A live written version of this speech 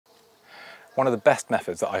One of the best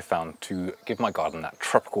methods that I've found to give my garden that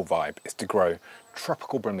tropical vibe is to grow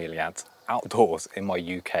tropical bromeliads outdoors in my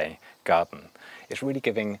UK garden. It's really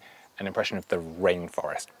giving an impression of the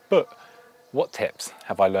rainforest. But what tips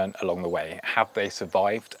have I learned along the way? Have they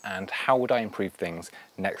survived? And how would I improve things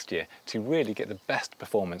next year to really get the best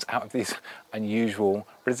performance out of these unusual,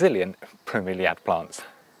 resilient bromeliad plants?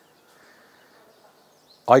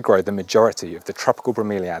 I grow the majority of the tropical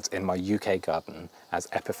bromeliads in my UK garden as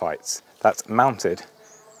epiphytes. That's mounted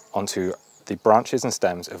onto the branches and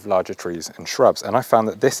stems of larger trees and shrubs, and I found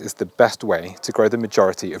that this is the best way to grow the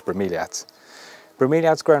majority of bromeliads.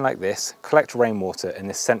 Bromeliads grown like this collect rainwater in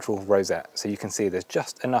this central rosette, so you can see there's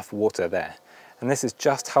just enough water there. And this is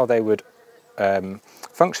just how they would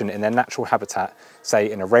function in their natural habitat,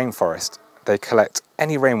 say in a rainforest. They collect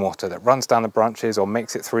any rainwater that runs down the branches or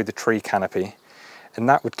makes it through the tree canopy, and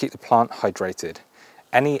that would keep the plant hydrated.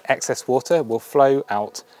 Any excess water will flow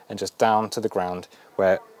out and just down to the ground,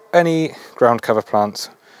 where any ground cover plants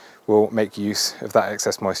will make use of that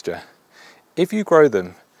excess moisture. If you grow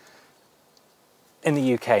them in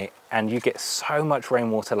the UK and you get so much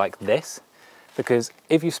rainwater like this, because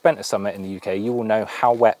if you spent a summer in the UK, you will know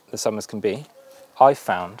how wet the summers can be. I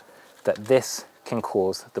found that this can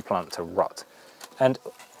cause the plant to rot. And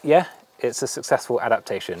yeah, it's a successful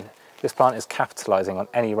adaptation. This plant is capitalizing on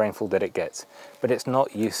any rainfall that it gets, but it's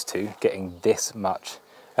not used to getting this much.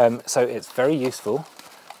 So it's very useful.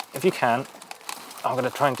 If you can, I'm going to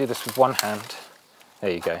try and do this with one hand. There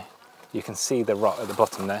you go. You can see the rot at the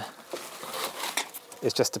bottom there.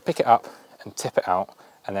 It's just to pick it up and tip it out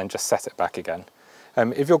and then just set it back again.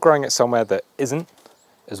 If you're growing it somewhere that isn't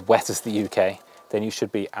as wet as the UK, then you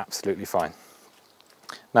should be absolutely fine.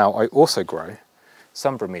 Now, I also grow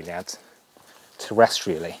some bromeliads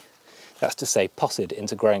terrestrially. That's to say, potted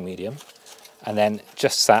into growing medium and then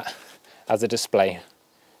just sat as a display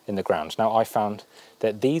in the ground. Now, I found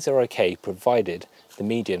that these are okay provided the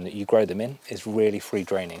medium that you grow them in is really free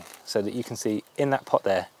draining, so that you can see in that pot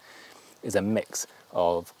there is a mix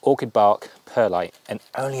of orchid bark, perlite, and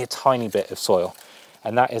only a tiny bit of soil,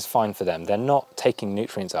 and that is fine for them. They're not taking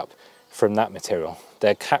nutrients up from that material.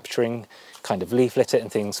 They're capturing kind of leaf litter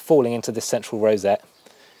and things falling into this central rosette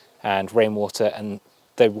and rainwater, and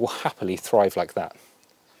they will happily thrive like that.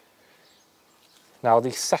 Now,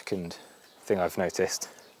 the second thing I've noticed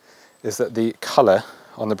is that the colour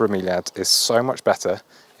on the bromeliad is so much better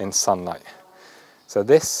in sunlight. So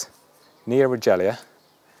this Neoregelia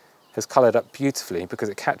has coloured up beautifully because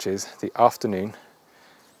it catches the afternoon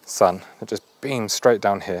sun that just beams straight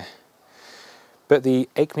down here. But the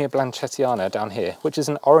Achmea blanchettiana down here, which is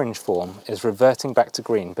an orange form, is reverting back to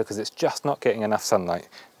green because it's just not getting enough sunlight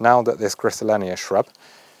now that this Gristillenia shrub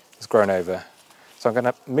has grown over. So I'm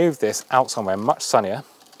going to move this out somewhere much sunnier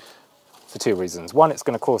for two reasons. One, it's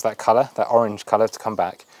going to cause that colour, that orange colour, to come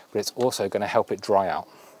back, but it's also going to help it dry out.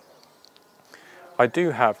 I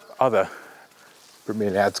do have other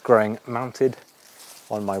bromeliads growing mounted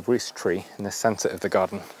on my roost tree in the centre of the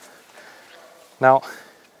garden. Now,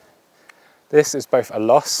 this is both a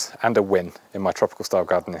loss and a win in my tropical style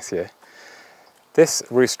garden this year. This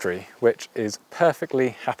roost tree, which is perfectly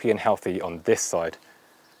happy and healthy on this side,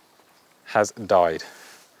 has died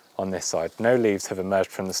on this side. No leaves have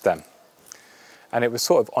emerged from the stem. And it was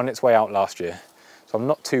sort of on its way out last year, so I'm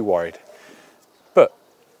not too worried. But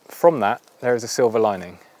from that, there is a silver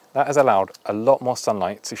lining. That has allowed a lot more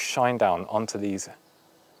sunlight to shine down onto these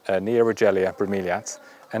Neoregelia bromeliads,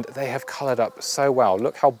 and they have coloured up so well.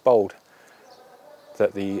 Look how bold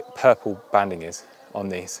that the purple banding is on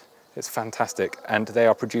these. It's fantastic, and they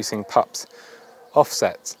are producing pups,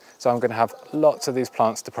 offsets. So I'm going to have lots of these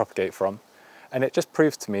plants to propagate from, and it just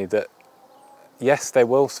proves to me that yes, they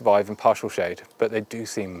will survive in partial shade, but they do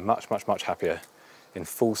seem much, much, much happier in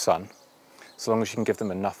full sun, so long as you can give them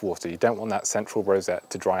enough water. You don't want that central rosette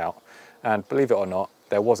to dry out. And believe it or not,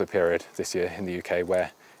 there was a period this year in the UK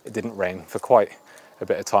where it didn't rain for quite a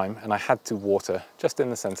bit of time, and I had to water just in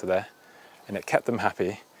the centre there, and it kept them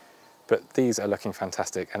happy. But these are looking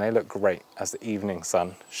fantastic, and they look great as the evening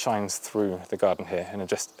sun shines through the garden here and it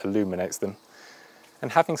just illuminates them.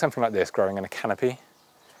 And having something like this growing in a canopy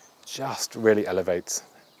just really elevates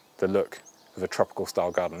the look of a tropical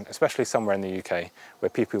style garden, especially somewhere in the UK where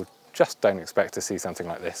people just don't expect to see something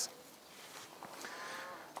like this.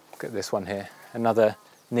 Look at this one here, another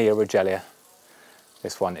Neoregelia.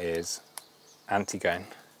 This one is Antigone,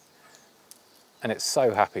 and it's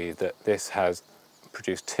so happy that this has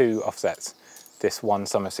produced two offsets this one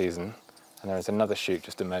summer season, and there is another shoot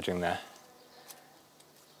just emerging there.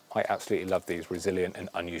 I absolutely love these resilient and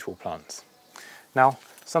unusual plants. Now,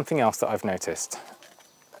 something else that I've noticed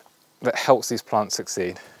that helps these plants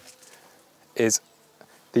succeed is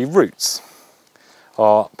the roots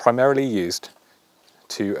are primarily used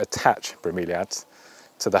to attach bromeliads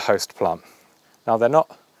to the host plant. Now they're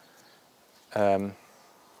not,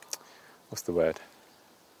 what's the word?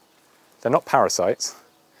 They're not parasites,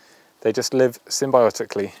 they just live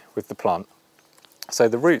symbiotically with the plant. So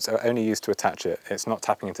the roots are only used to attach it. It's not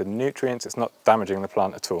tapping into the nutrients, it's not damaging the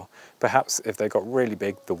plant at all. Perhaps if they got really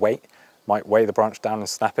big, the weight might weigh the branch down and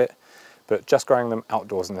snap it, but just growing them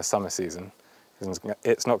outdoors in the summer season,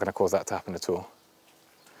 it's not going to cause that to happen at all.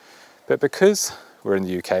 But because we're in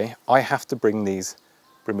the UK, I have to bring these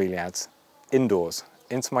bromeliads indoors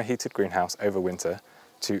into my heated greenhouse over winter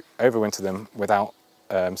to overwinter them without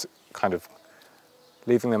kind of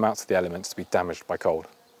leaving them out to the elements to be damaged by cold.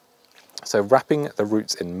 So wrapping the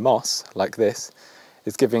roots in moss like this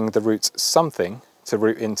is giving the roots something to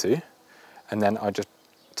root into, and then I just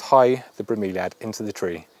tie the bromeliad into the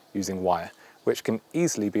tree using wire, which can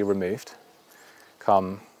easily be removed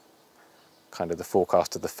come kind of the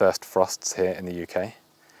forecast of the first frosts here in the UK.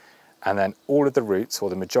 And then all of the roots, or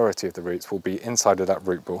the majority of the roots, will be inside of that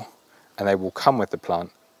root ball, and they will come with the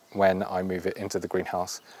plant when I move it into the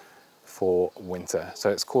greenhouse for winter. So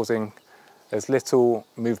it's causing as little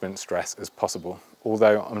movement stress as possible,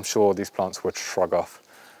 although I'm sure these plants would shrug off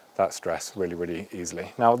that stress really, really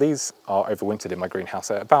easily. Now these are overwintered in my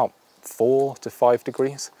greenhouse at about 4 to 5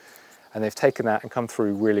 degrees, and they've taken that and come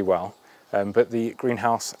through really well. But the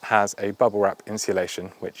greenhouse has a bubble wrap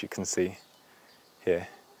insulation, which you can see here.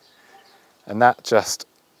 And that just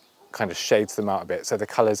kind of shades them out a bit. So the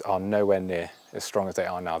colours are nowhere near as strong as they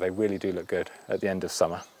are now. They really do look good at the end of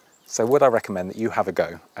summer. So would I recommend that you have a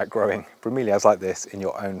go at growing bromeliads like this in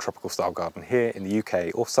your own tropical style garden here in the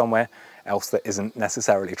UK or somewhere else that isn't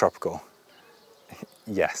necessarily tropical?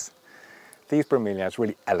 Yes. These bromeliads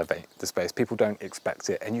really elevate the space. People don't expect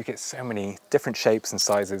it, and you get so many different shapes and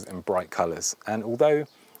sizes and bright colours. And although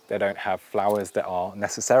they don't have flowers that are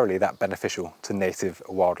necessarily that beneficial to native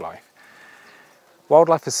wildlife,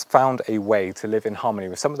 wildlife has found a way to live in harmony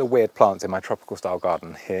with some of the weird plants in my tropical style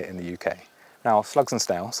garden here in the UK. Now, slugs and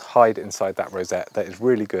snails hide inside that rosette that is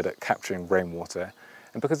really good at capturing rainwater,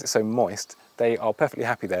 and because it's so moist, they are perfectly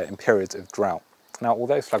happy there in periods of drought. Now,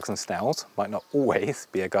 although slugs and snails might not always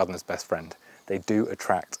be a gardener's best friend, they do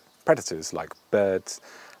attract predators like birds,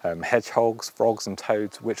 hedgehogs, frogs and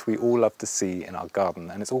toads, which we all love to see in our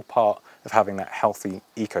garden, and it's all part of having that healthy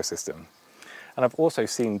ecosystem. And I've also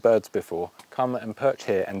seen birds before come and perch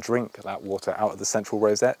here and drink that water out of the central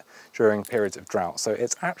rosette during periods of drought. So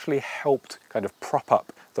it's actually helped kind of prop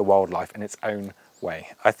up the wildlife in its own way.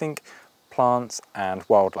 I think plants and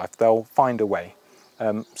wildlife, they'll find a way.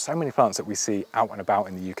 So many plants that we see out and about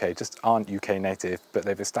in the UK just aren't UK native, but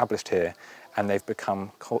they've established here and they've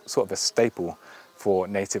become sort of a staple for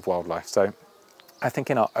native wildlife. So I think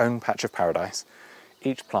in our own patch of paradise,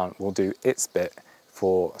 each plant will do its bit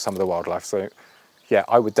for some of the wildlife. So yeah,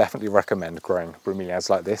 I would definitely recommend growing bromeliads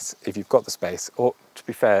like this if you've got the space. Or to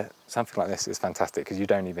be fair, something like this is fantastic because you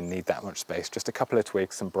don't even need that much space. Just a couple of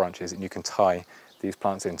twigs and branches and you can tie these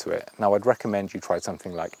plants into it. Now I'd recommend you try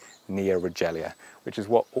something like Regelia, which is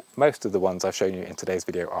what most of the ones I've shown you in today's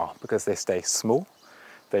video are, because they stay small,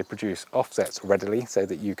 they produce offsets readily so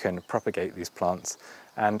that you can propagate these plants,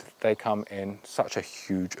 and they come in such a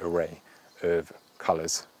huge array of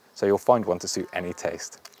colours. So you'll find one to suit any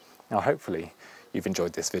taste. Now hopefully you've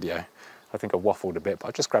enjoyed this video. I think I waffled a bit, but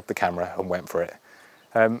I just grabbed the camera and went for it.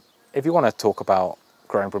 If you want to talk about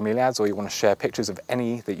growing bromeliads, or you want to share pictures of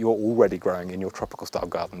any that you're already growing in your tropical style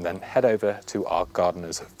garden, then head over to our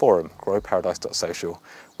gardeners forum, growparadise.social,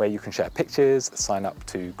 where you can share pictures, sign up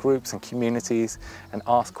to groups and communities, and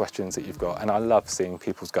ask questions that you've got. And I love seeing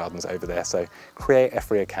people's gardens over there. So create a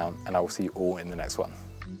free account and I will see you all in the next one.